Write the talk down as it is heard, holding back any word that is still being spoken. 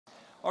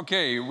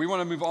Okay, we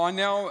want to move on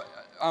now.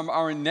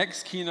 Our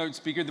next keynote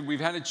speaker, we've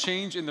had a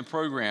change in the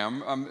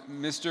program.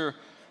 Mr.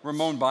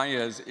 Ramon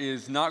Baez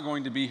is not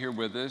going to be here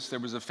with us. There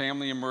was a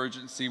family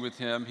emergency with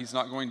him. He's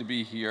not going to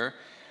be here.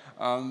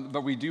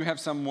 But we do have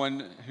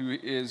someone who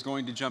is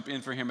going to jump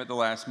in for him at the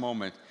last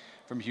moment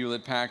from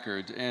Hewlett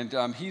Packard.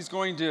 And he's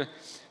going to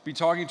be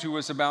talking to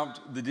us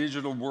about the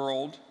digital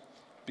world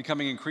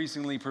becoming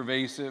increasingly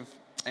pervasive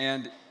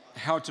and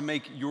how to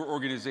make your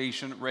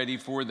organization ready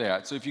for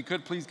that. So if you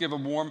could please give a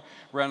warm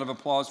round of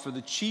applause for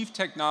the Chief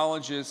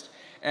Technologist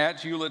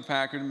at Hewlett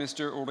Packard,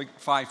 Mr. Ulrich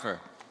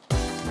Pfeiffer.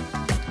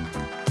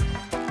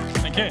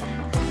 Thank you.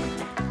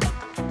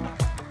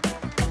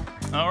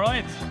 All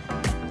right.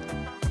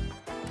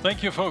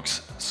 Thank you,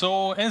 folks.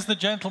 So as the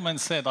gentleman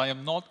said, I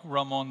am not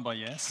Ramon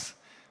Baez,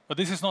 but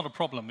this is not a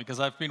problem because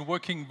I've been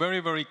working very,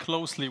 very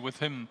closely with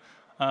him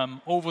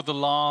over the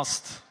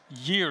last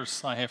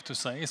years, I have to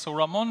say. So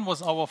Ramon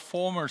was our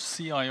former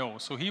CIO.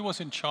 So he was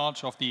in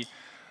charge of the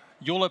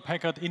Hewlett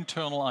Packard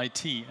internal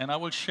IT. And I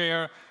will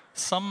share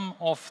some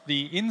of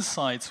the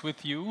insights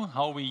with you,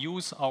 how we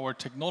use our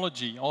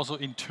technology also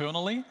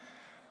internally,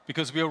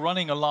 because we are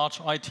running a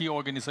large IT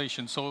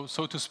organization. So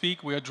to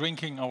speak, we are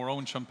drinking our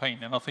own champagne.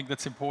 And I think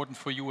that's important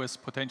for you as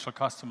potential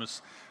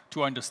customers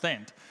to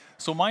understand.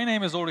 So my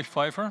name is Ulrich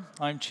Pfeiffer.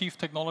 I'm Chief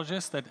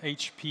Technologist at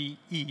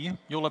HPE,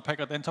 Hewlett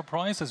Packard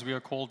Enterprise, as we are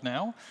called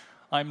now.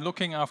 I'm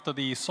looking after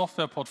the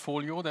software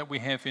portfolio that we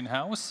have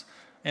in-house,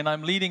 and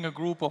I'm leading a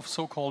group of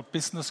so-called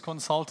business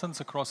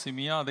consultants across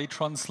EMEA. They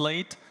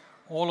translate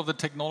all of the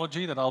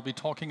technology that I'll be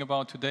talking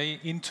about today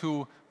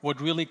into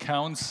what really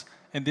counts,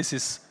 and this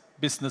is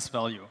business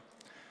value.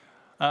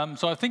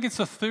 So I think it's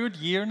the third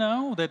year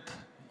now that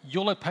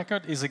Hewlett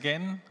Packard is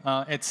again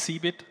at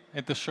CeBIT,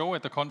 at the show,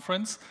 at the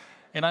conference,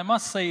 and I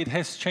must say it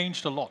has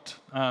changed a lot.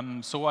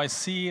 So I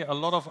see a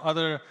lot of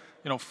other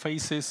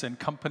faces and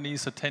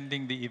companies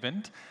attending the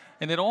event.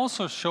 And it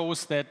also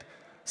shows that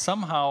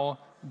somehow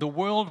the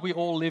world we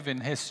all live in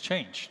has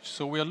changed.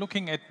 So we are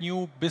looking at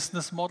new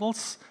business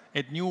models,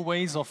 at new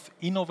ways of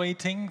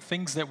innovating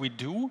things that we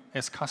do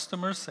as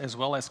customers as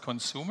well as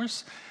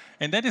consumers.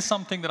 And that is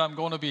something that I'm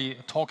going to be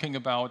talking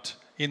about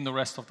in the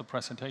rest of the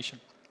presentation.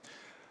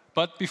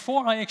 But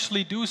before I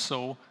actually do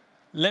so,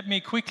 let me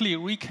quickly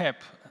recap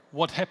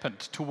what happened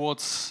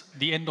towards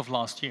the end of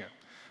last year.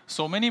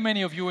 So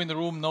many of you in the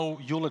room know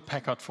Hewlett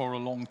Packard for a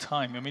long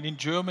time. I mean, in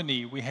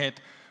Germany, we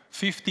had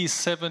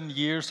 57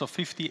 years or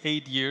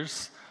 58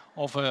 years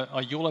of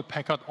a Hewlett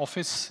Packard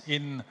office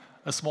in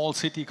a small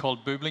city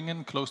called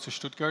Böblingen, close to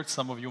Stuttgart.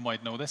 Some of you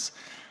might know this.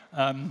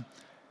 And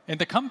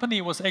the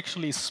company was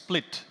actually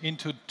split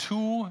into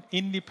two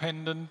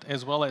independent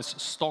as well as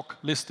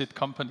stock-listed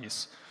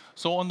companies.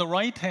 So on the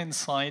right-hand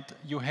side,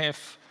 you have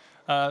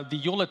the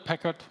Hewlett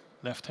Packard,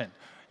 left hand.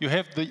 You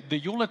have the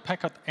Hewlett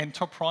Packard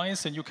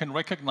Enterprise, and you can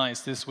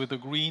recognize this with a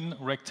green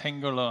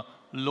rectangular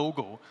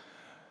logo.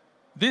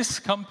 This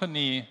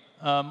company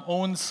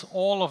owns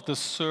all of the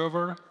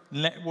server,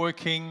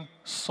 networking,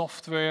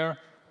 software,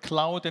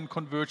 cloud and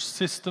converged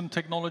system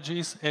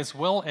technologies, as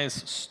well as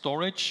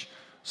storage,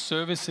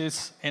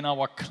 services, and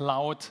our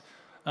cloud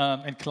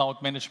and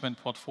cloud management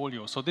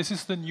portfolio. So this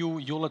is the new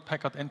Hewlett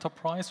Packard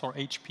Enterprise, or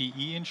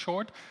HPE in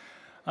short.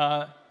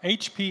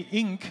 HP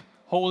Inc.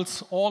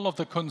 holds all of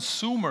the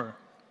consumer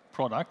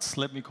products,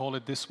 let me call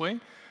it this way,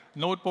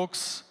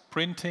 notebooks,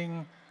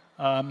 printing,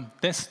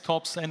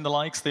 desktops and the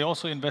likes. They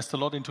also invest a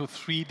lot into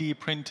 3D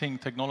printing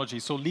technology.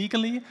 So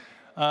legally,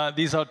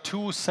 these are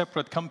two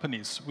separate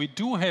companies. We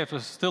do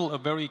have still a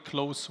very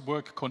close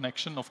work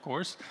connection, of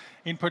course,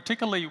 in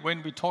particularly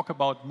when we talk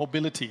about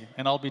mobility,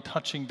 and I'll be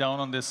touching down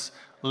on this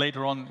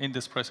later on in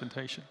this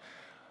presentation.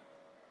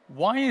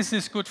 Why is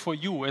this good for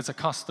you as a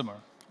customer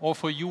or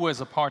for you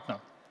as a partner?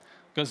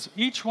 Because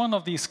each one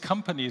of these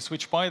companies,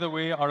 which by the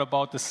way are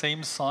about the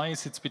same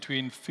size, it's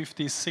between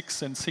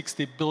 $56 and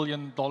 $60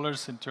 billion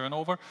in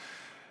turnover,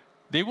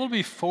 they will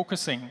be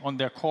focusing on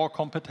their core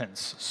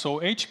competence. So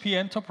HP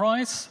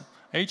Enterprise,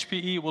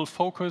 HPE will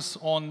focus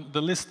on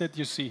the list that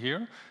you see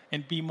here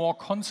and be more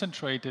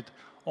concentrated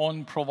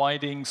on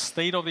providing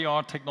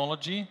state-of-the-art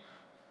technology,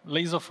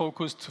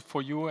 laser-focused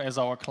for you as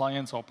our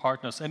clients or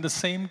partners. And the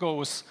same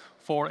goes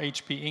for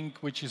HP Inc.,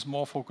 which is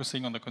more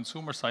focusing on the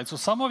consumer side. So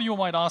some of you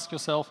might ask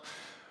yourself,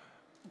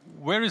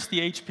 where is the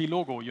HP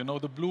logo? You know,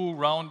 the blue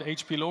round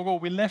HP logo?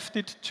 We left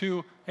it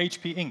to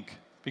HP Inc.,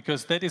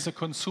 because that is a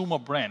consumer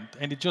brand,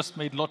 and it just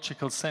made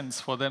logical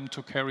sense for them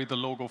to carry the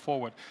logo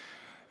forward.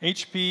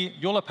 HP,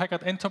 Hewlett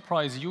Packard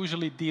Enterprise,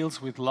 usually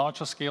deals with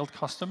larger scaled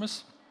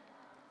customers,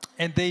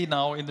 and they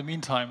now, in the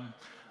meantime,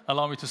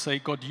 allow me to say,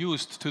 got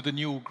used to the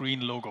new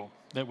green logo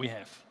that we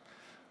have.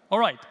 All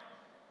right.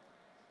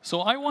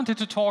 So I wanted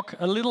to talk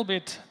a little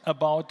bit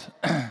about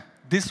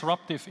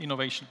disruptive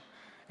innovation.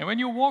 And when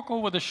you walk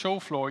over the show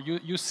floor,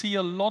 you see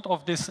a lot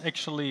of this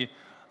actually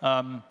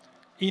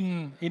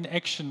in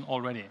action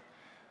already.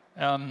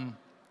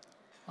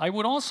 I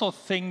would also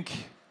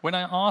think, when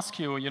I ask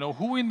you,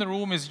 who in the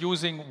room is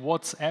using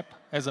WhatsApp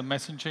as a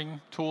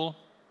messaging tool?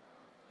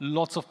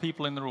 Lots of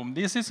people in the room.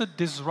 This is a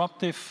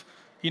disruptive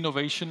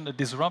innovation, a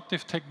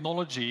disruptive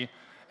technology,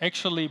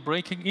 actually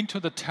breaking into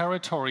the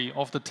territory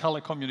of the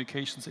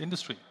telecommunications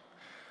industry.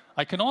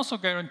 I can also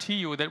guarantee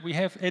you that we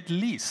have at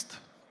least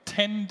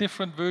 10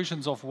 different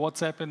versions of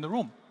WhatsApp in the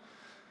room.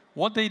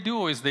 What they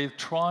do is they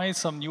try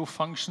some new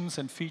functions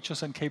and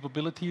features and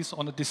capabilities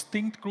on a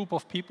distinct group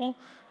of people,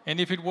 and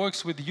if it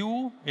works with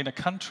you in a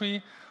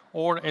country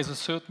or as a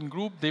certain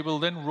group, they will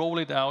then roll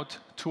it out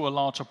to a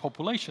larger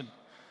population.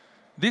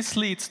 This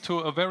leads to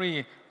a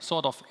very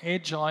sort of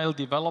agile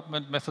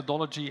development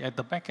methodology at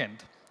the back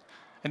end.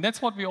 And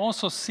that's what we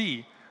also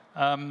see.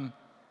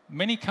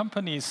 Many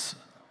companies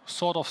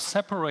sort of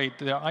separate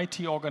their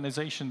IT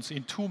organizations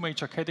in two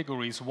major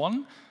categories.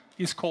 One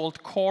is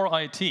called core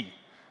IT.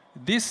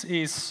 This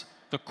is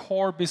the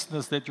core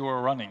business that you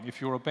are running. If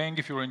you're a bank,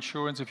 if you're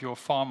insurance, if you're a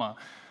pharma.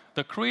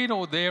 The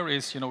credo there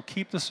is,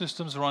 keep the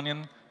systems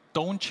running,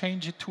 don't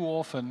change it too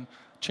often,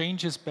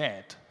 change is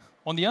bad.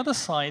 On the other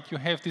side, you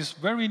have this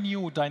very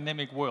new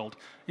dynamic world.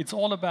 It's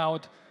all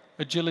about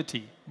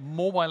agility,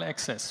 mobile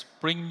access,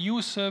 bring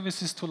new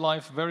services to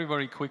life very,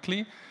 very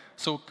quickly.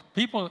 So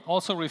people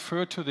also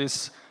refer to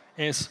this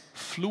as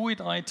fluid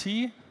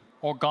IT,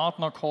 or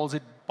Gartner calls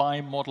it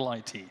bimodal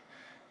IT.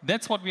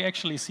 That's what we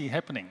actually see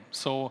happening.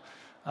 So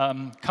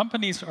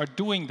companies are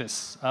doing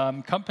this.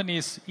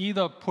 Companies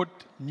either put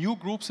new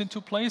groups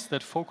into place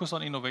that focus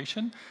on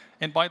innovation,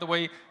 and by the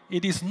way,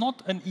 it is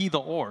not an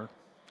either-or.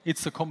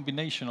 It's a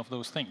combination of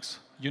those things.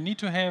 You need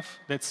to have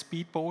that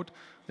speedboat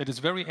that is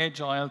very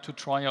agile to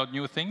try out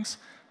new things,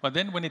 but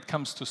then when it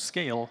comes to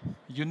scale,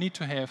 you need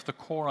to have the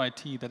core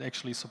IT that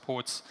actually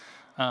supports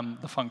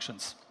the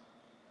functions.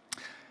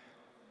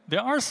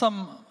 There are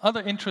some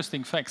other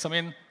interesting facts. I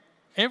mean,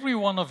 every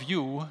one of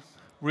you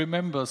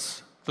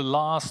remembers the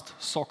last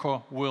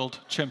soccer world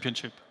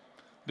championship.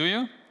 Do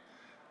you?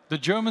 The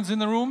Germans in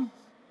the room?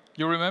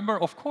 You remember?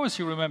 Of course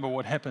you remember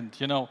what happened.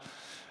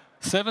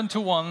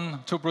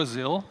 7-1 to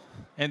Brazil,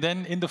 and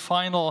then in the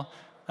final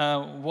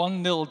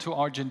 1-0 to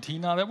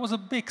Argentina. That was a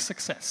big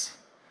success.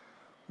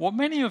 What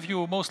many of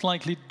you most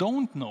likely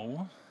don't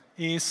know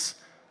is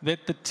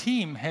that the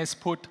team has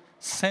put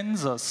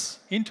sensors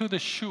into the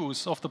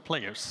shoes of the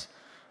players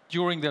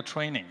during their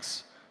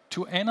trainings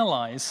to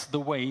analyze the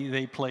way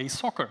they play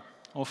soccer,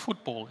 or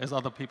football, as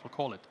other people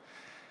call it.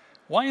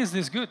 Why is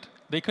this good?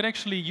 They could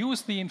actually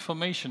use the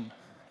information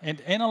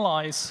and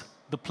analyze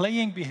the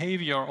playing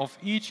behavior of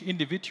each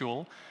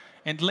individual,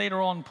 and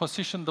later on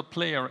position the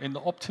player in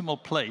the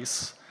optimal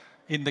place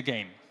in the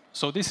game.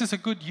 So this is a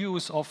good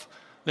use of,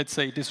 let's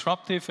say,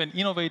 disruptive and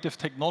innovative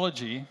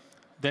technology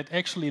that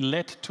actually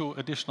led to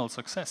additional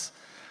success.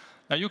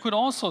 Now, you could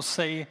also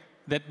say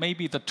that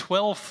maybe the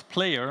 12th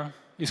player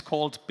is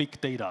called big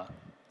data,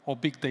 or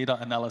big data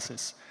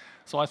analysis.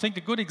 So I think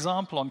a good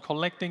example on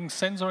collecting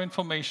sensor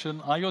information,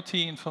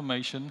 IoT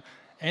information,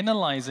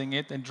 analyzing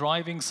it, and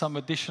driving some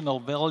additional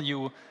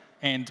value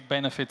and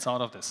benefits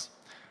out of this.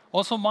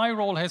 Also, my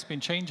role has been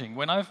changing.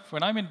 When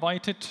I'm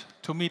invited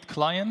to meet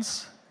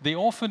clients, they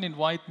often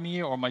invite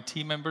me or my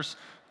team members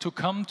to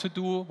come to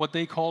do what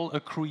they call a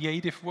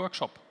creative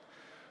workshop.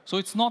 So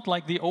it's not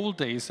like the old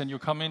days, and you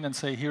come in and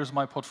say, here's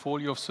my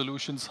portfolio of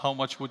solutions, how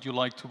much would you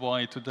like to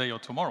buy today or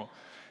tomorrow?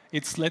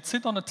 It's let's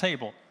sit on a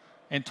table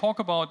and talk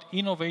about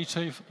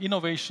innovative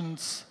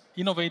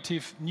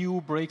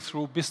new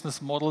breakthrough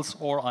business models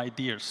or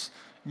ideas,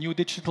 new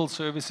digital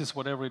services,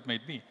 whatever it may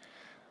be.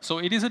 So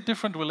it is a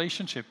different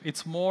relationship.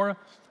 It's more,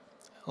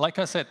 like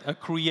I said, a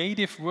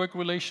creative work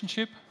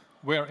relationship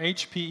where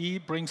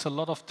HPE brings a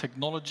lot of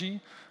technology,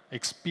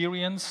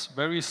 experience,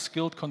 very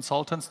skilled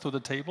consultants to the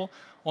table.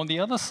 On the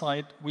other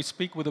side, we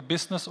speak with the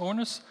business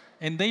owners,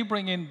 and they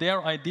bring in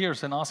their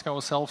ideas and ask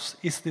ourselves,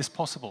 is this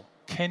possible?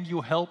 Can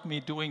you help me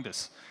doing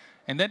this?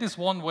 And that is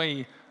one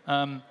way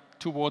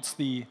towards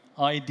the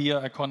idea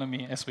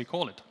economy, as we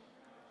call it.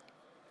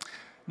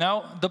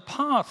 Now, the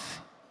path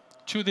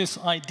to this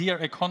idea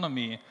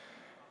economy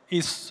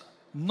is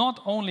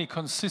not only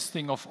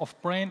consisting of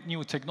brand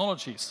new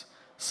technologies.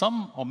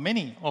 Some or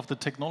many of the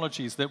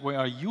technologies that we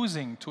are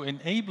using to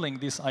enabling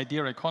this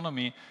idea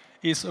economy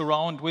is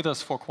around with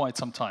us for quite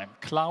some time.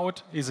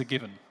 Cloud is a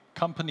given.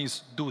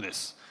 Companies do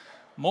this.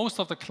 Most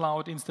of the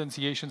cloud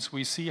instantiations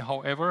we see,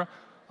 however,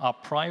 are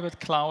private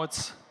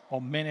clouds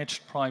or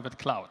managed private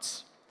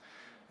clouds.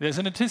 There's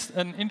an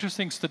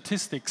interesting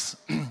statistics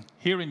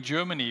here in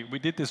Germany. We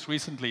did this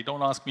recently.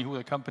 Don't ask me who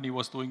the company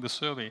was doing the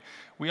survey.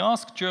 We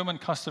asked German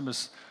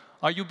customers,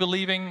 are you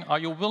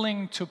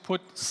willing to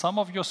put some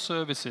of your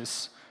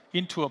services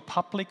into a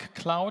public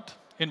cloud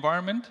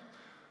environment?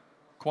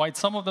 Quite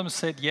some of them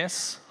said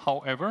yes.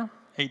 However,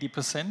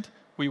 80%,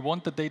 we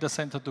want the data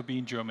center to be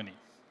in Germany,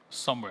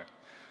 somewhere.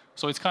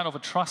 So it's kind of a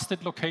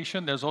trusted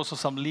location. There's also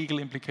some legal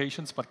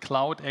implications, but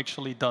cloud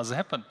actually does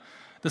happen.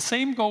 The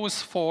same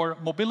goes for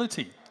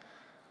mobility.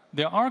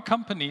 There are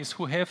companies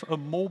who have a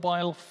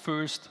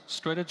mobile-first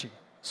strategy.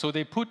 So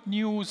they put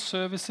new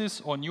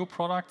services or new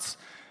products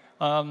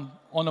on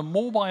a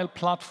mobile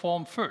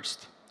platform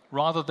first,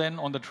 rather than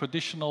on the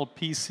traditional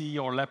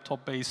PC or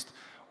laptop-based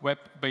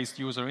web-based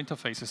user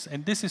interfaces.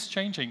 And this is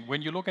changing.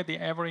 When you look at the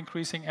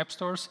ever-increasing app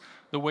stores,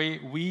 the way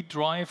we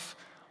drive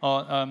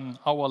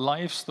our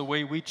lives, the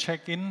way we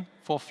check in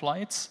for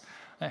flights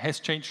has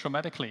changed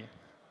dramatically.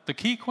 The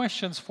key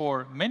questions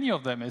for many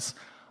of them is,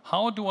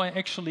 how do I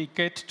actually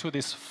get to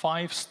this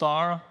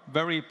 5-star,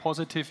 very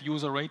positive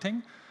user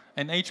rating?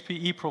 And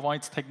HPE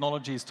provides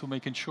technologies to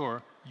make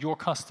sure your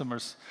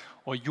customers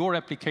or your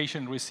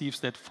application receives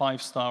that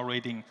 5-star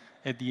rating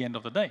at the end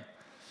of the day.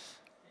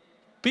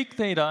 Big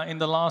data in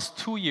the last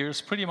 2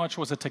 years pretty much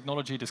was a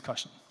technology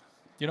discussion.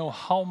 You know,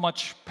 how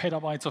much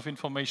petabytes of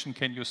information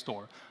can you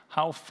store?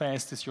 How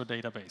fast is your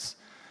database?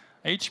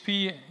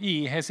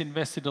 HPE has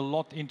invested a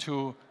lot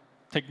into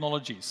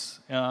technologies,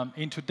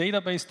 into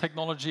database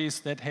technologies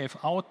that have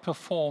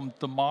outperformed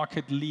the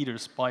market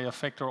leaders by a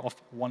factor of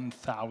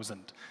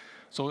 1,000.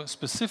 So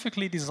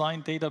specifically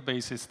designed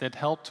databases that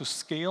help to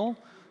scale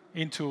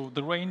into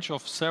the range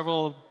of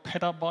several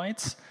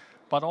petabytes,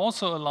 but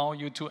also allow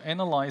you to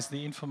analyze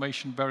the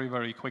information very,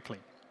 very quickly.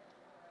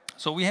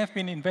 So we have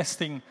been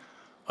investing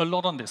a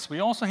lot on this.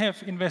 We also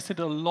have invested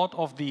a lot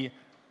of the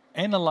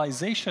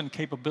analyzation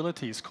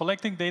capabilities.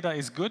 Collecting data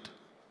is good.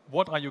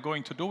 What are you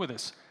going to do with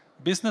this?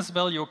 Business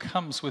value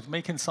comes with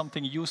making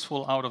something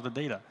useful out of the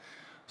data.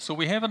 So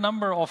we have a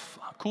number of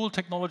cool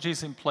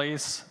technologies in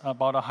place,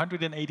 about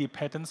 180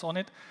 patents on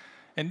it.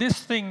 And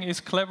this thing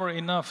is clever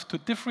enough to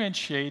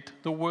differentiate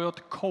the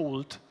word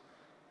cold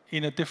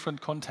in a different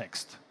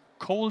context.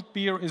 Cold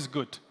beer is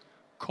good.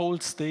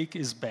 Cold steak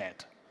is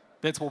bad.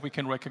 That's what we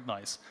can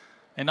recognize.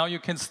 And now you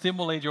can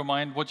stimulate your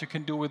mind what you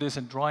can do with this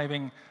and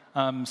driving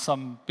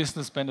some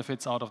business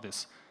benefits out of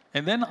this.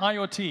 And then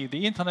IoT,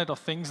 the Internet of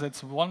Things,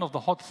 that's one of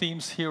the hot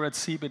themes here at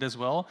CeBIT as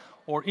well,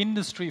 or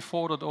Industry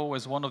 4.0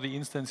 as one of the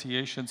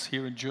instantiations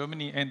here in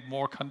Germany and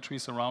more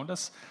countries around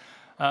us.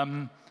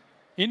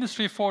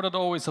 Industry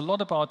 4.0 is a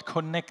lot about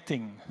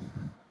connecting,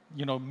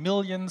 you know,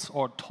 millions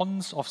or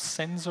tons of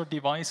sensor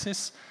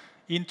devices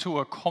into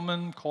a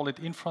common, call it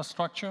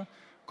infrastructure,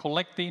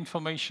 collect the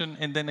information,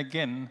 and then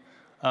again,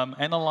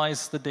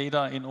 analyze the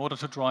data in order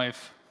to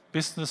drive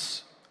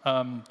business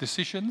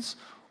decisions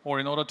or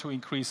in order to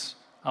increase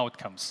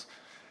outcomes.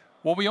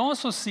 What we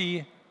also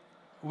see,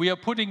 we are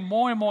putting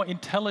more and more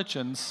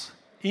intelligence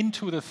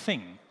into the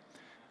thing.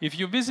 If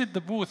you visit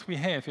the booth we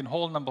have in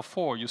hall number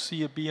 4, you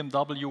see a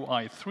BMW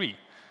i3.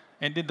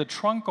 And in the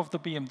trunk of the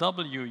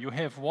BMW, you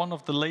have one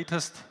of the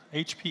latest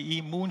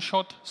HPE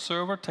Moonshot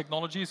server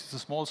technologies. It's a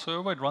small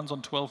server. It runs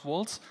on 12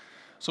 volts.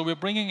 So we're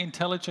bringing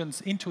intelligence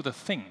into the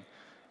thing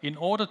in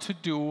order to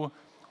do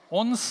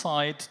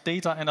on-site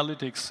data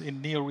analytics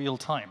in near real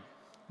time.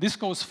 This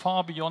goes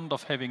far beyond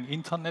of having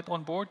internet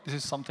on board. This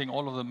is something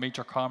all of the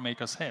major car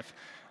makers have.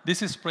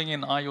 This is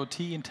bringing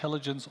IoT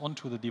intelligence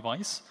onto the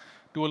device,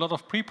 do a lot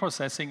of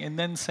pre-processing, and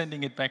then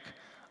sending it back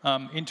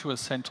into a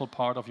central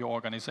part of your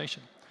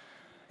organization.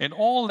 And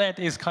all that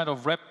is kind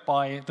of wrapped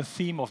by the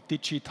theme of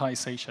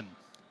digitization.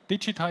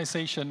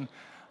 Digitization,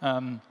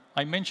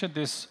 I mentioned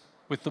this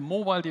with the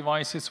mobile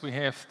devices we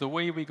have, the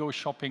way we go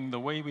shopping, the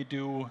way we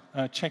do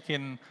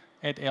check-in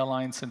at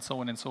airlines, and so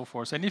on and so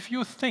forth. And if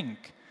you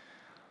think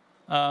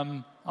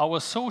our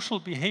social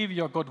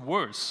behavior got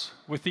worse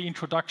with the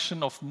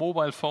introduction of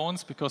mobile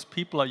phones because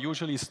people are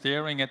usually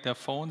staring at their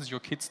phones. Your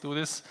kids do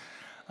this.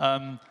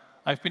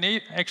 I've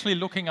been actually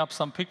looking up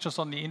some pictures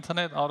on the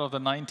internet out of the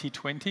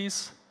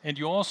 1920s, and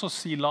you also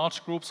see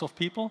large groups of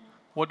people.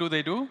 What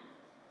do?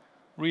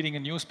 Reading a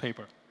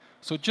newspaper.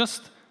 So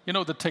just, you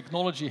know, the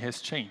technology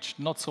has changed,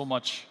 not so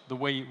much the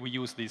way we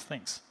use these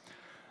things.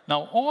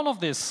 Now, all of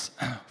this,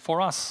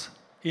 for us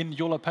in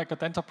Hewlett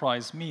Packard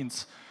Enterprise,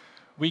 means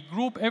we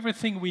group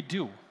everything we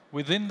do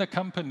within the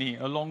company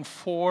along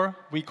 4,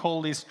 we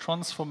call these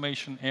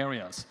transformation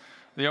areas.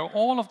 They are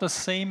all of the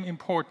same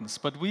importance,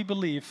 but we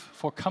believe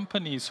for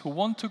companies who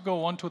want to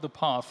go onto the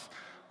path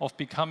of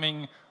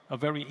becoming a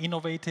very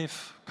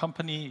innovative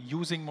company,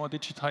 using more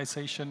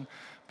digitization,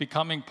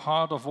 becoming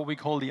part of what we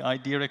call the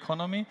idea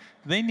economy,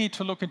 they need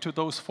to look into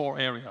those 4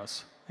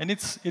 areas. And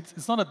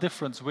it's not a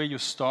difference where you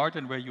start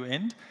and where you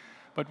end,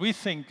 but we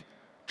think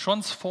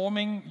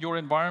transforming your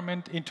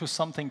environment into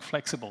something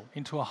flexible,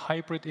 into a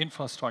hybrid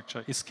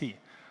infrastructure is key.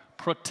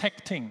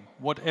 Protecting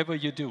whatever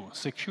you do.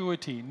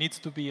 Security needs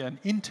to be an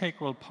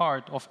integral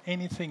part of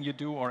anything you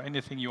do or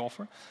anything you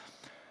offer.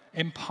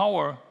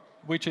 Empower,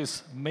 which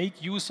is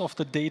make use of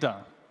the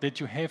data that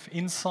you have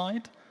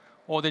inside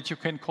or that you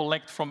can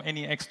collect from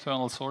any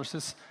external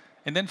sources.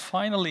 And then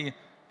finally,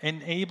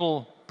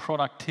 enable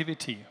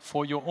productivity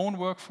for your own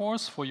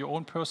workforce, for your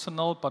own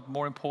personnel, but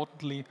more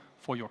importantly,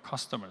 for your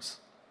customers.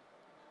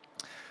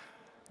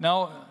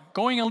 Now,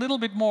 going a little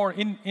bit more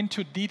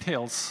into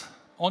details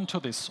onto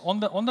this. On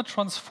the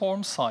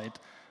transform side,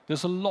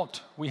 there's a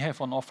lot we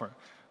have on offer.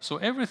 So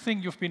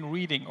everything you've been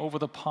reading over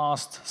the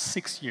past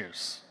 6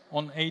 years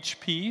on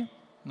HPE,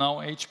 now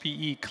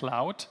HPE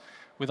Cloud,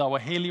 with our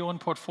Helion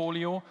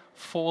portfolio,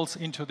 falls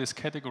into this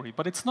category.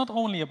 But it's not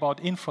only about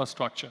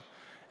infrastructure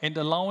and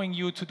allowing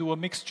you to do a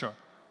mixture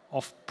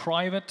of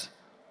private,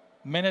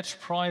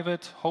 managed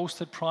private,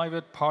 hosted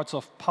private, parts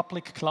of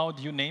public cloud,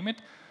 you name it,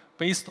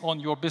 based on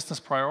your business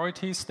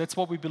priorities, that's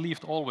what we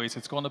believed always.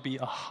 It's going to be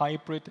a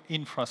hybrid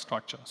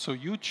infrastructure. So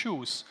you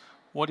choose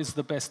what is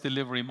the best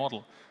delivery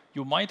model.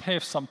 You might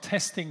have some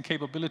testing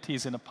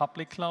capabilities in a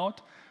public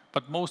cloud,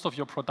 but most of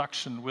your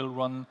production will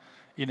run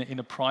in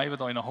a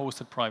private or in a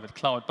hosted private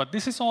cloud. But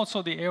this is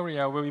also the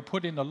area where we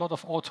put in a lot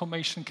of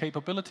automation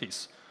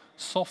capabilities,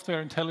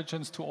 software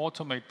intelligence to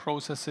automate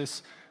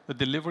processes, the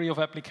delivery of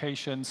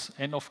applications,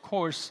 and of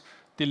course,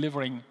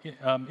 delivering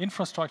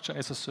infrastructure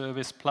as a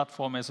service,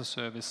 platform as a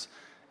service,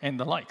 and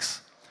the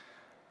likes.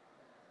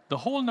 The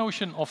whole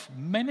notion of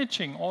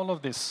managing all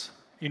of this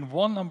in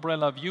one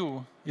umbrella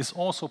view is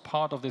also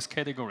part of this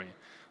category.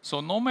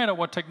 So no matter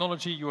what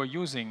technology you are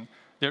using,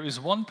 there is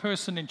one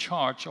person in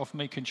charge of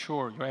making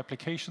sure your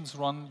applications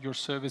run, your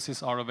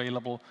services are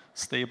available,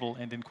 stable,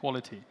 and in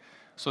quality.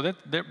 So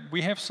that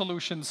we have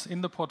solutions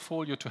in the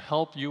portfolio to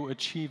help you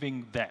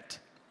achieving that.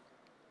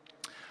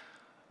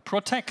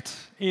 Protect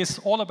is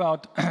all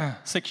about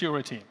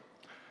security.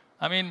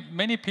 I mean,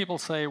 many people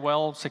say,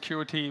 well,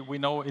 security, we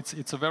know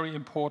it's a very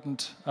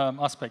important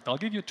aspect.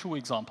 I'll give you 2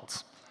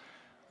 examples.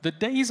 The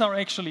days are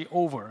actually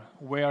over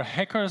where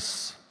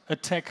hackers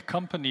attack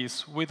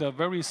companies with a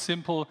very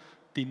simple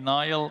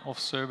denial of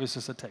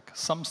services attack.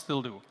 Some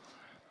still do.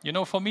 You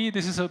know, for me,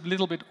 this is a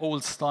little bit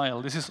old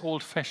style. This is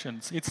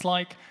old-fashioned. It's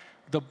like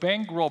the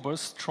bank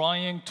robbers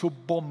trying to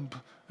bomb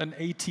an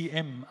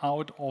ATM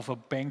out of a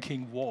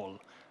banking wall.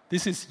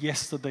 This is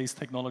yesterday's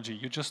technology.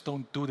 You just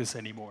don't do this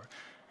anymore.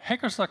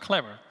 Hackers are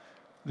clever.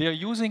 They are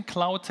using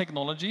cloud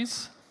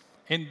technologies,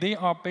 and they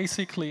are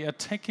basically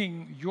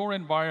attacking your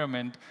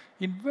environment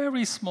in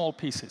very small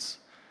pieces.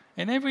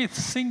 And every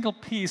single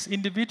piece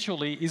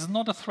individually is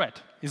not a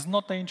threat, is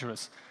not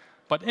dangerous.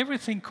 But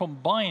everything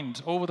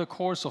combined over the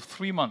course of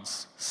 3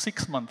 months,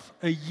 6 months,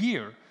 a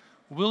year,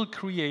 will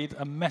create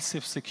a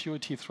massive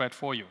security threat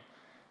for you.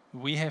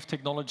 We have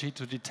technology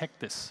to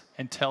detect this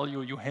and tell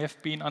you you have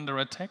been under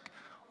attack,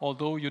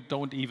 although you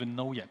don't even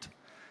know yet.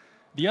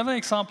 The other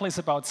example is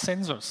about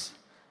sensors.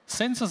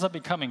 Sensors are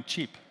becoming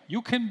cheap.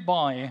 You can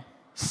buy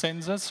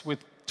sensors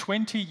with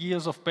 20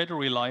 years of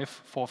battery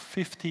life for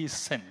 50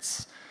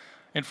 cents.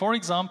 And for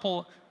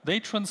example, they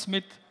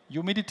transmit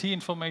humidity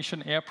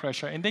information, air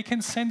pressure, and they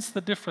can sense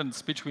the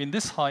difference between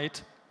this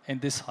height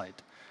and this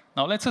height.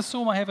 Now let's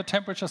assume I have a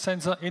temperature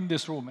sensor in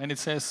this room and it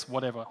says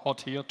whatever,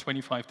 hot here,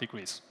 25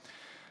 degrees.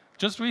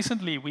 Just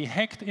recently, we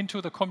hacked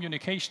into the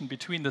communication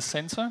between the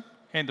sensor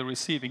and the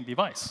receiving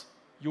device.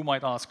 You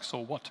might ask, so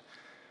what?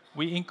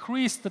 We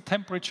increased the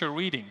temperature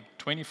reading,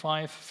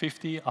 25,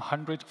 50,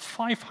 100,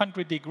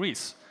 500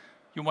 degrees.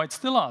 You might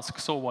still ask,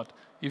 so what?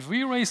 If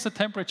we raise the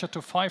temperature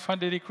to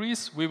 500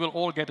 degrees, we will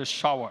all get a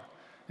shower.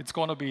 It's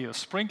going to be a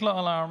sprinkler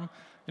alarm.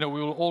 You know, we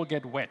will all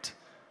get wet.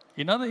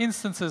 In other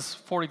instances,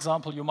 for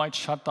example, you might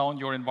shut down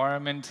your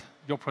environment,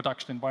 your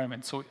production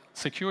environment. So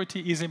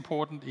security is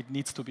important. It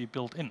needs to be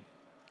built in.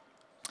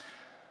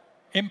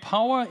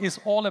 Empower is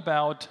all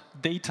about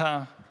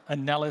data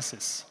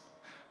analysis.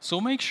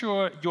 So make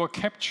sure you're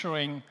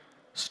capturing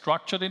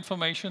structured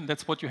information.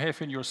 That's what you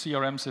have in your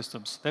CRM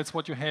systems. That's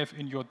what you have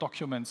in your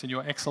documents, in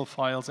your Excel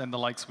files and the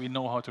likes. We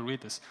know how to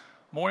read this.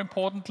 More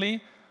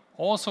importantly,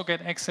 also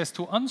get access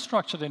to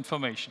unstructured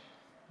information,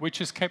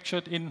 which is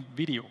captured in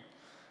video,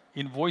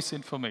 in voice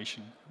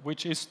information,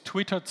 which is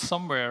tweeted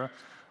somewhere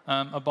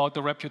about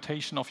the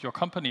reputation of your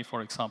company,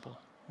 for example.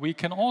 We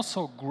can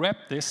also grab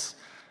this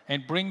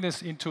and bring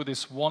this into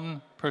this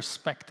one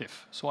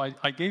perspective. So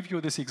I gave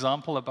you this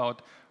example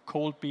about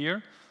cold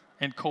beer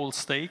and cold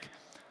steak.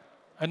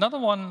 Another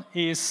one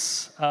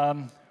is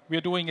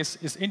we're doing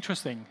is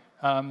interesting.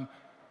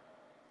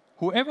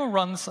 Whoever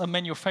runs a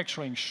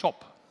manufacturing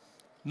shop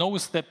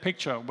knows that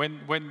picture.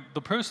 When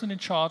the person in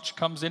charge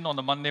comes in on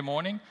a Monday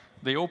morning,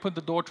 they open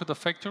the door to the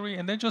factory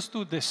and they just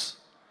do this.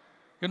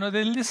 You know,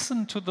 they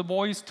listen to the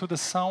voice, to the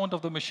sound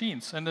of the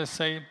machines, and they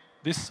say,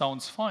 this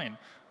sounds fine.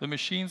 The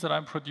machines that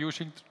I'm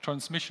producing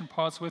transmission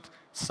parts with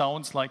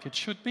sounds like it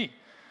should be.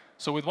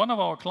 So with one of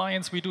our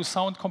clients, we do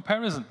sound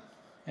comparison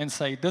and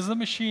say, does the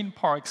machine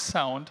park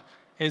sound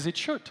as it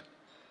should?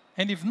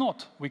 And if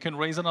not, we can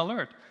raise an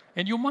alert.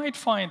 And you might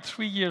find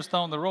 3 years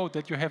down the road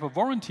that you have a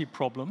warranty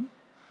problem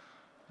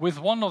with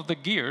one of the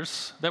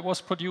gears that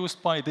was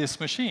produced by this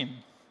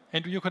machine.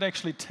 And you could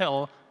actually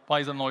tell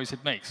by the noise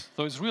it makes.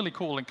 So it's really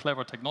cool and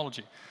clever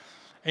technology.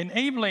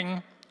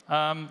 Enabling,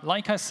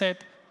 like I said,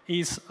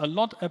 is a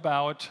lot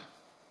about,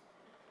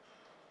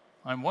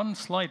 I'm one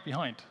slide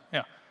behind,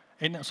 yeah.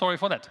 And sorry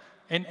for that.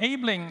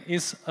 Enabling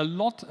is a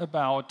lot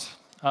about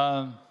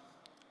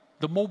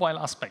the mobile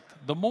aspect.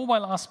 The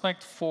mobile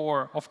aspect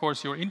for, of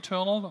course, your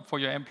internal, for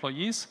your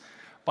employees,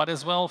 but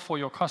as well for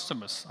your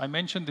customers. I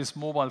mentioned this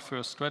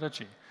mobile-first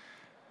strategy.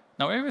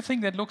 Now,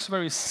 everything that looks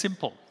very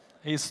simple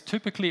is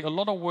typically a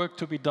lot of work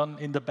to be done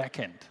in the back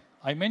end.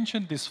 I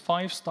mentioned this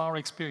 5-star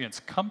experience.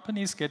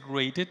 Companies get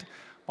rated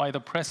by the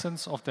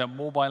presence of their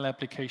mobile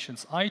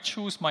applications. I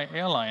choose my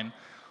airline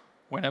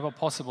whenever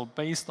possible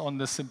based on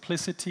the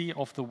simplicity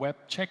of the web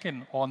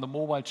check-in or on the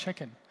mobile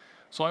check-in.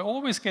 So I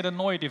always get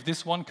annoyed if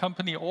this one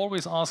company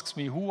always asks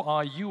me, who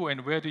are you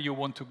and where do you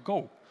want to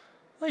go?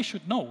 They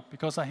should know,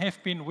 because I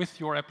have been with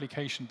your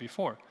application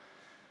before.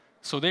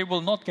 So they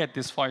will not get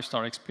this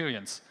 5-star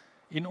experience.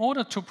 In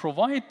order to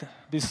provide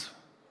this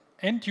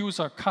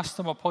end-user,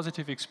 customer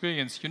positive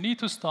experience, you need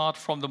to start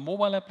from the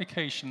mobile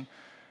application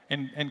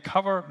and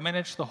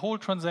manage the whole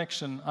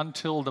transaction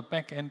until the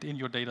back end in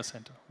your data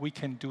center. We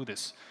can do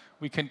this.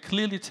 We can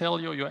clearly tell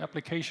you your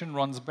application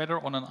runs better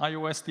on an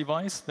iOS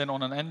device than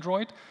on an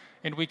Android,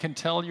 and we can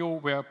tell you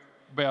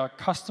where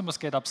customers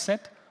get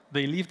upset,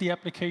 they leave the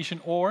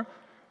application, or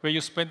where you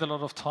spend a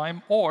lot of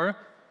time, or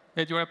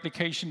that your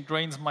application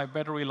drains my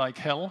battery like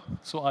hell,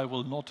 so I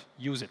will not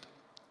use it.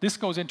 This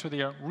goes into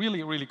the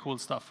really, really cool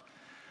stuff.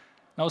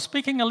 Now,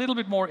 speaking a little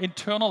bit more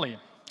internally,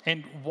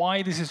 and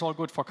why this is all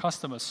good for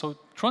customers. So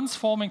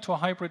transforming to a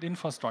hybrid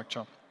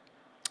infrastructure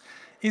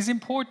is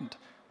important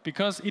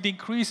because it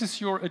increases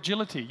your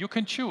agility. You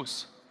can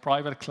choose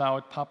private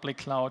cloud, public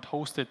cloud,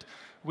 hosted.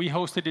 We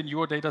host it in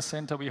your data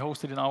center, we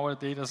host it in our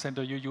data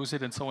center, you use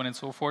it, and so on and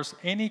so forth.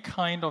 Any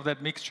kind of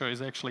that mixture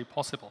is actually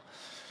possible.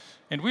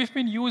 And we've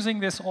been using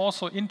this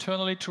also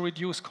internally to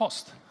reduce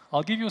cost.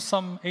 I'll give you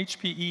some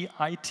HPE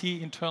IT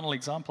internal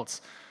examples.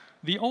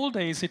 The old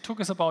days, it took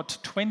us about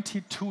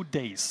 22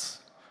 days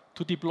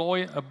to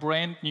deploy a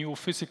brand new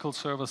physical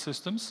server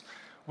systems.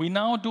 We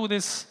now do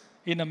this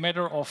in a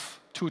matter of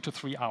 2 to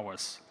 3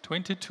 hours.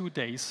 22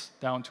 days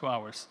down to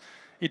hours.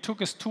 It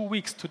took us 2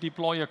 weeks to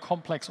deploy a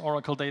complex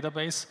Oracle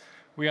database.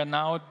 We are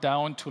now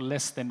down to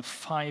less than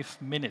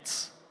 5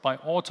 minutes by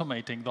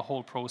automating the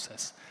whole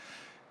process.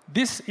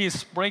 This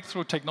is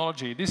breakthrough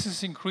technology. This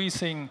is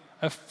increasing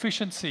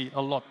efficiency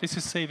a lot. This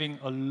is saving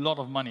a lot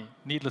of money,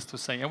 needless to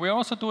say. And we're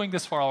also doing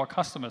this for our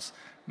customers.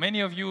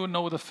 Many of you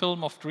know the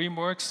film of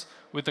DreamWorks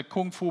with the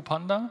Kung Fu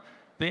Panda.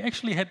 They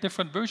actually had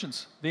different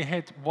versions. They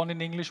had one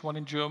in English, one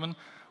in German,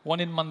 one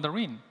in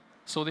Mandarin.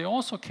 So they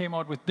also came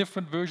out with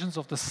different versions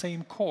of the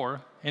same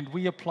core, and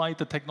we applied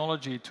the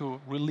technology to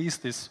release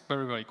this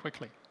very, very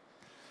quickly.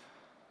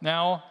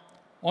 Now,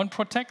 on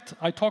Protect,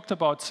 I talked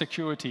about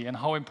security and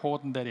how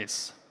important that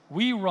is.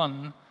 We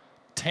run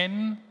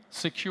 10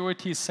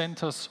 security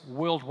centers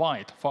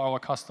worldwide for our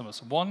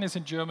customers. One is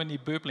in Germany,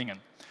 Böblingen.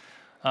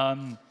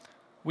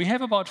 We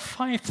have about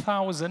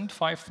 5,000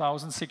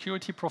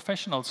 security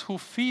professionals who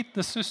feed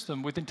the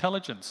system with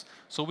intelligence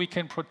so we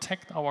can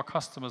protect our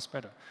customers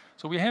better.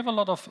 So we have a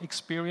lot of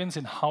experience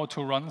in how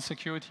to run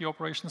security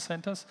operations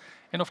centers.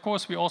 And of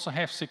course, we also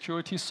have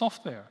security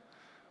software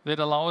that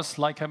allows,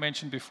 like I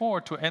mentioned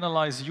before, to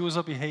analyze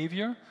user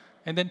behavior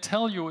and then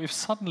tell you if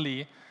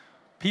suddenly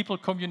people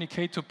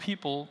communicate to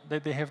people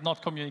that they have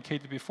not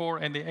communicated before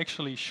and they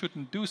actually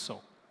shouldn't do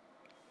so.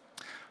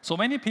 So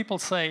many people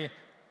say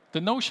the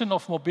notion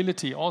of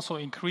mobility also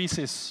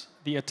increases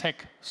the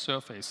attack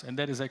surface, and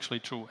that is actually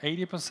true.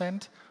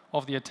 80%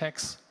 of the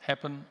attacks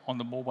happen on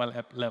the mobile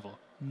app level,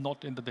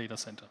 not in the data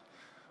center.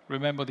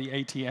 Remember the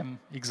ATM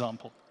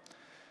example.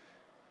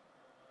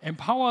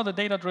 Empower the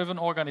data-driven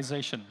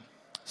organization.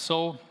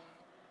 So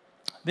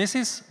this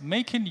is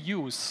making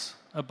use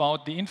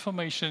about the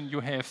information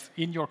you have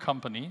in your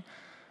company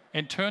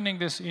and turning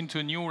this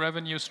into new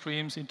revenue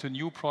streams, into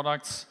new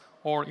products,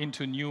 or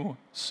into new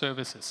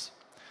services.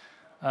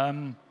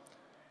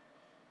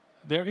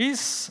 There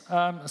is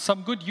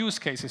some good use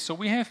cases. So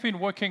we have been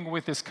working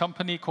with this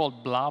company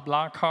called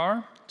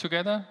BlaBlaCar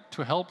together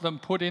to help them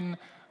put in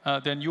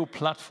their new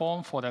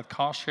platform for their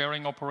car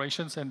sharing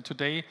operations. And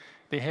today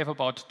they have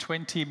about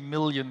 20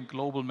 million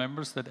global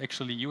members that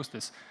actually use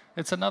this.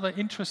 It's another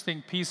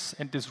interesting piece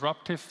and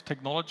disruptive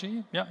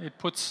technology. Yeah, it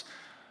puts,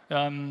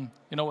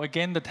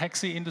 again, the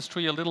taxi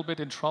industry a little bit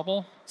in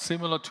trouble,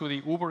 similar to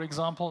the Uber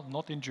example,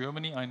 not in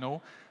Germany, I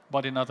know,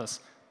 but in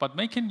others. But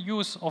making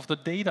use of the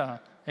data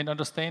and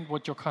understand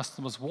what your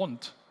customers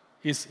want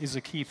is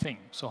a key thing.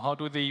 So how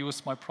do they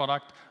use my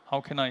product? How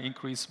can I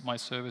increase my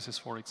services,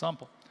 for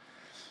example?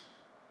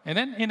 And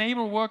then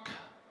enable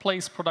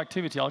workplace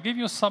productivity. I'll give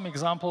you some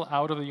example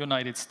out of the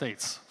United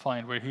States.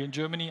 Fine, we're here in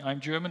Germany. I'm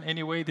German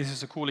anyway. This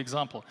is a cool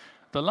example.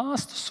 The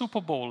last Super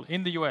Bowl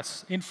in the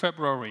US in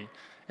February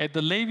at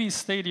the Levi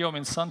Stadium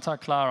in Santa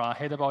Clara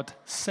had about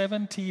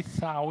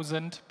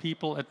 70,000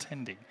 people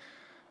attending.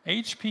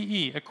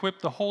 HPE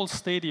equipped the whole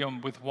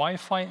stadium with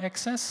Wi-Fi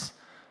access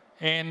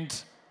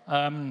and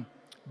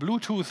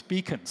Bluetooth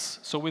beacons.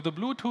 So with the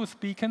Bluetooth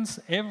beacons,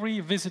 every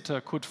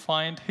visitor could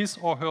find his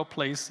or her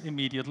place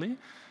immediately.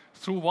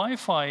 Through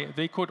Wi-Fi,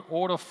 they could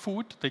order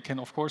food. They can,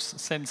 of course,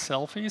 send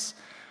selfies.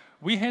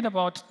 We had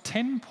about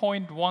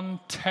 10.1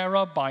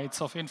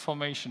 terabytes of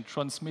information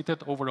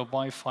transmitted over a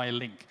Wi-Fi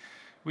link.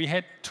 We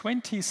had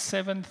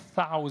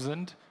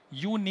 27,000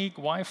 unique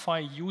Wi-Fi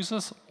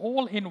users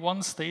all in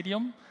one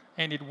stadium,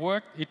 and it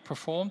worked, it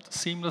performed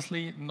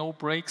seamlessly, no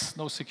breaks,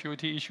 no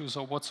security issues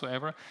or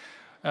whatsoever,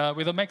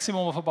 with a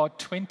maximum of about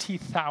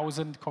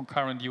 20,000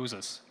 concurrent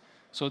users.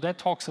 So that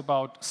talks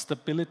about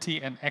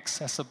stability and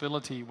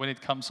accessibility when it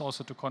comes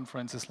also to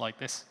conferences like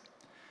this.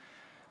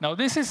 Now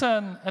this is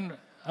a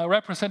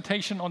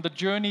representation on the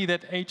journey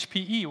that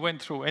HPE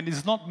went through, and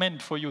is not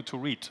meant for you to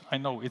read. I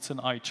know it's an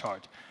eye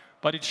chart,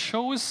 but it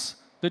shows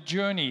the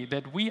journey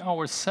that we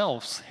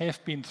ourselves have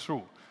been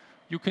through.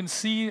 you can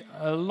see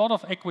a lot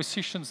of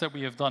acquisitions that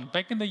we have done.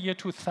 Back in the year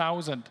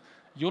 2000,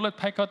 Hewlett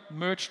Packard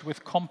merged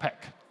with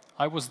Compaq.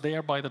 I was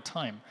there by the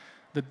time.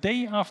 The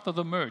day after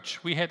the merge,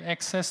 we had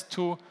access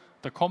to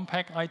the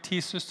Compaq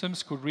IT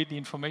systems, could read the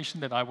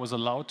information that I was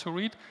allowed to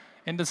read,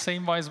 and the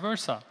same vice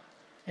versa.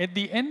 At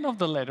the end of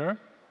the letter,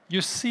 you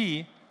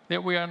see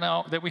that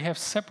we have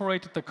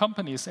separated the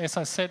companies, as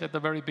I said at the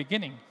very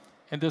beginning.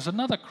 And there's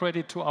another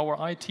credit to our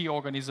IT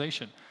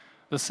organization.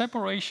 The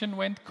separation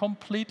went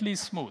completely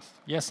smooth.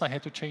 Yes, I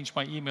had to change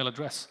my email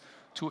address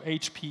to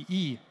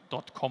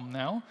hpe.com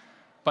now.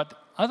 But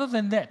other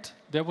than that,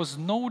 there was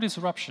no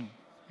disruption.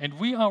 And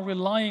we are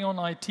relying on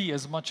IT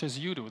as much as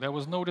you do. There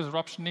was no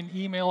disruption in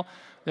email.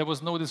 There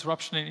was no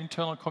disruption in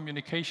internal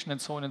communication and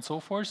so on and so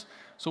forth.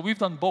 So we've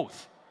done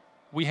both.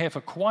 We have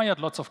acquired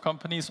lots of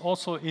companies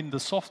also in the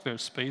software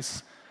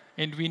space.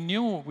 And we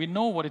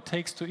know what it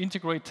takes to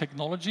integrate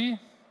technology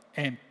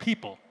and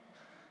people.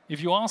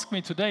 If you ask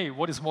me today,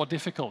 what is more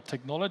difficult,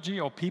 technology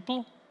or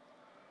people?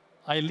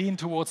 I lean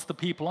towards the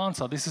people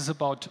answer. This is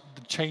about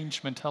the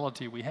change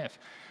mentality we have.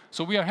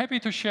 So we are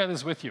happy to share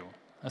this with you.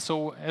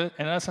 And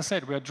as I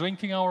said, we are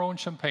drinking our own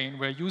champagne.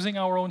 We're using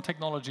our own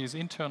technologies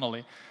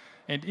internally.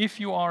 And if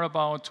you are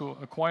about to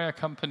acquire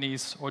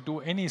companies or do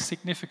any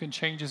significant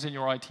changes in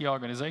your IT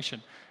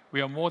organization,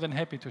 we are more than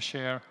happy to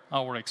share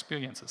our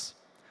experiences.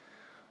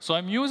 So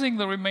I'm using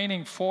the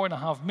remaining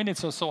 4.5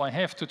 minutes or so I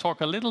have to talk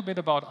a little bit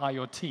about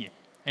IoT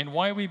and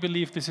why we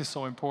believe this is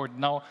so important.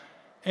 Now,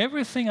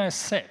 everything I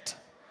said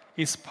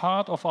is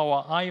part of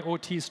our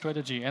IoT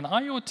strategy. And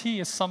IoT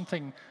is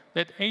something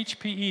that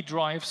HPE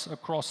drives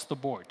across the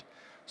board.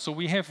 So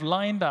we have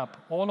lined up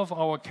all of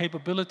our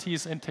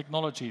capabilities and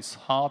technologies,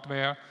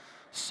 hardware,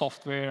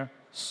 software,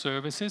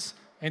 services,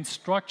 and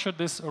structured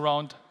this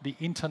around the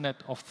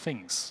Internet of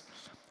Things.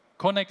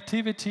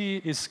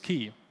 Connectivity is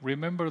key.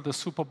 Remember the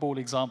Super Bowl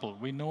example.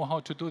 We know how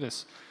to do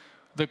this.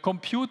 The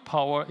compute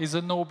power is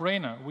a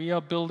no-brainer. We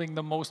are building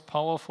the most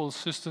powerful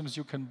systems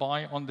you can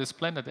buy on this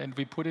planet, and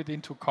we put it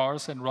into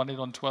cars and run it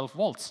on 12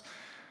 volts.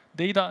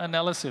 Data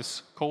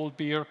analysis, cold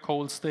beer,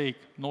 cold steak,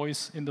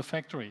 noise in the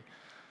factory.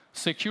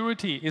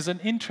 Security is an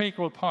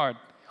integral part.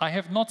 I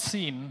have not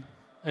seen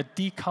a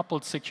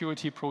decoupled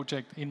security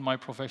project in my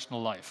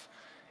professional life.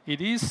 It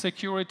is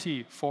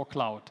security for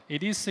cloud.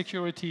 It is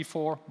security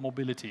for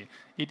mobility.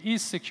 It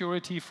is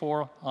security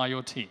for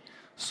IoT.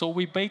 So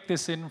we bake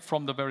this in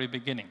from the very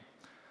beginning.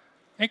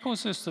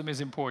 Ecosystem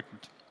is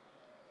important.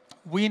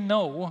 We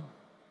know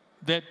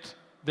that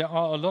there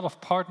are a lot of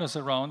partners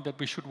around that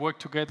we should work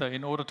together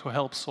in order to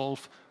help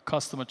solve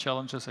customer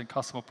challenges and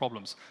customer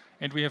problems.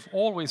 And we have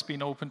always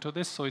been open to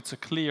this, so it's a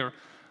clear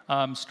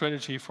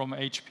strategy from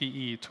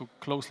HPE to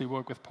closely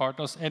work with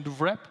partners and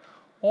wrap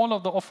all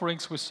of the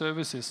offerings with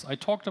services. I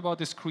talked about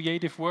these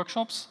creative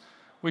workshops,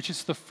 which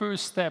is the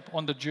first step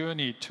on the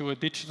journey to a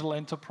digital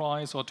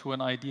enterprise or to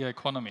an idea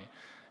economy.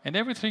 And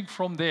everything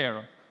from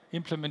there,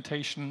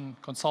 implementation,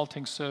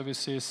 consulting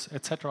services,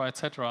 et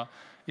cetera,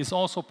 is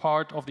also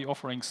part of the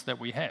offerings that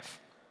we have.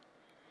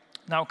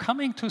 Now,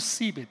 coming to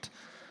CeBIT,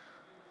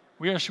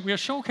 we are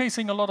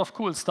showcasing a lot of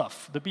cool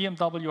stuff. The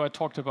BMW I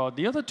talked about.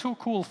 The other two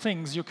cool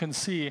things you can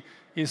see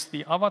is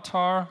the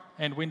Avatar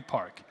and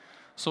WindPark.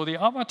 So the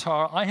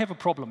Avatar, I have a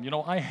problem. You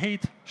know, I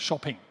hate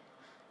shopping.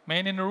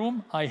 Man in the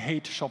room, I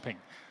hate shopping.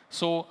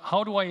 So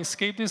how do I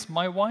escape this?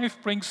 My wife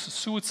brings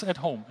suits at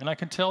home. And I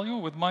can tell you,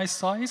 with my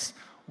size,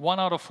 1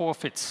 out of 4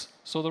 fits.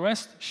 So the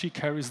rest, she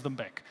carries them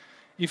back.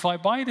 If I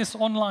buy this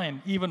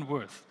online, even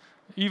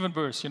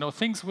worse. You know,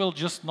 things will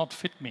just not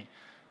fit me.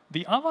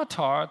 The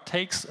Avatar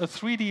takes a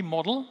 3D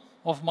model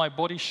of my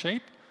body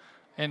shape,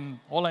 and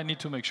all I need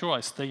to make sure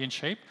I stay in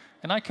shape,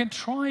 and I can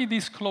try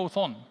this cloth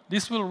on.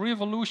 This will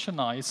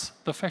revolutionize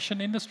the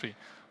fashion industry.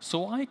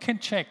 So I can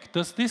check,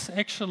 does this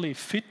actually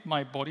fit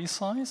my body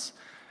size?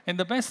 And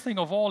the best thing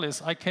of all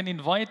is I can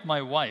invite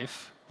my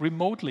wife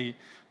remotely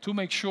to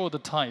make sure the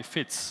tie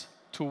fits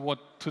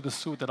to the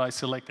suit that I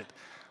selected.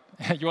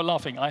 You're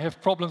laughing. I have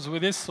problems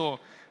with this, so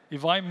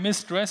if I'm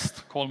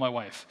misdressed, call my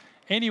wife.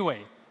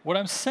 Anyway, what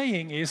I'm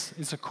saying is,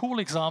 it's a cool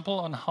example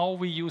on how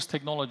we use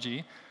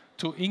technology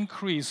to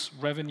increase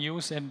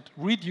revenues and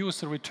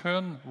reduce the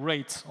return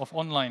rates of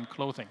online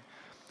clothing.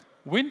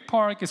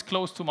 WindPark is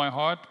close to my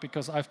heart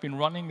because I've been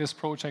running this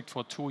project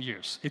for 2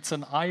 years. It's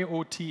an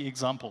IoT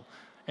example.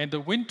 And the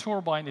wind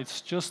turbine,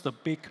 it's just a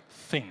big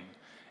thing.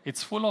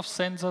 It's full of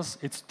sensors.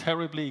 It's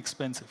terribly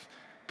expensive.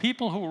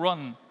 People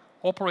who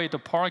operate a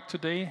park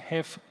today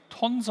have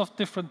tons of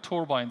different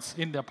turbines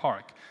in their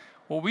park.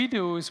 What we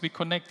do is we're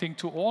connecting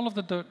to all of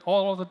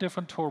the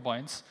different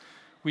turbines.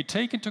 We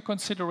take into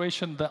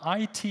consideration the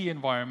IT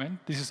environment.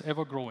 This is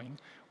ever growing.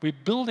 We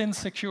build in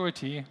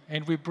security,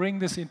 and we bring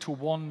this into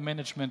one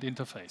management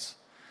interface.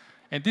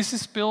 And this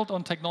is built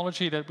on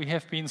technology that we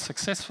have been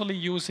successfully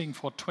using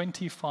for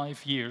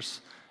 25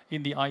 years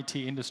in the IT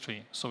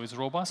industry. So it's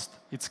robust,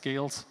 it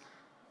scales,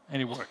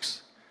 and it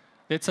works.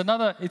 It's an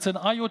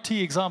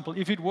IoT example.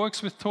 If it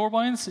works with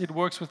turbines, it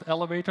works with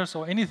elevators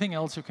or anything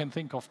else you can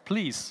think of.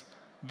 Please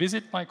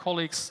visit my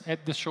colleagues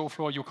at the show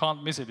floor. You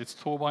can't miss it. It's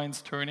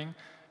turbines turning,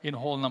 in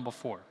hall number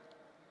 4.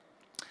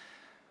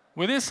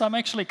 With this, I'm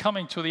actually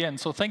coming to the end.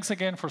 So thanks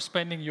again for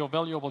spending your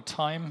valuable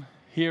time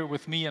here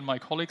with me and my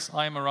colleagues.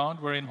 I'm around.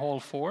 We're in hall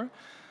 4.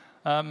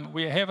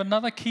 We have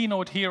another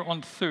keynote here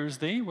on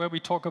Thursday where we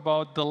talk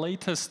about the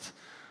latest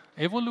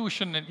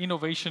evolution and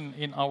innovation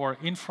in our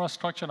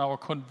infrastructure, and our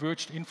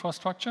converged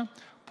infrastructure.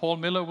 Paul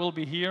Miller will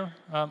be here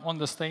on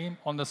the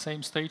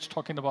same stage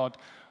talking about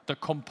the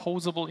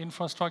composable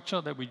infrastructure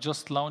that we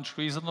just launched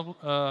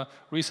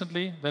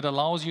recently that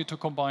allows you to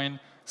combine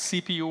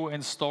CPU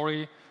and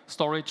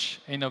storage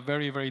in a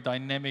very, very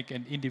dynamic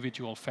and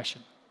individual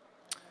fashion.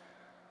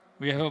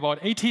 We have about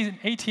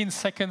 18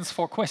 seconds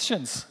for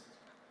questions.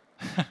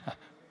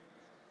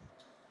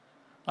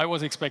 I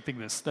was expecting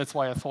this. That's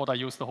why I thought I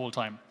used the whole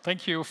time.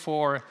 Thank you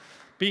for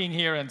being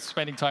here and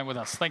spending time with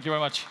us. Thank you very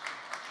much.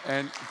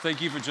 And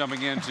thank you for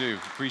jumping in, too.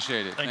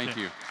 Appreciate it. Thank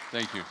you.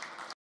 Thank you.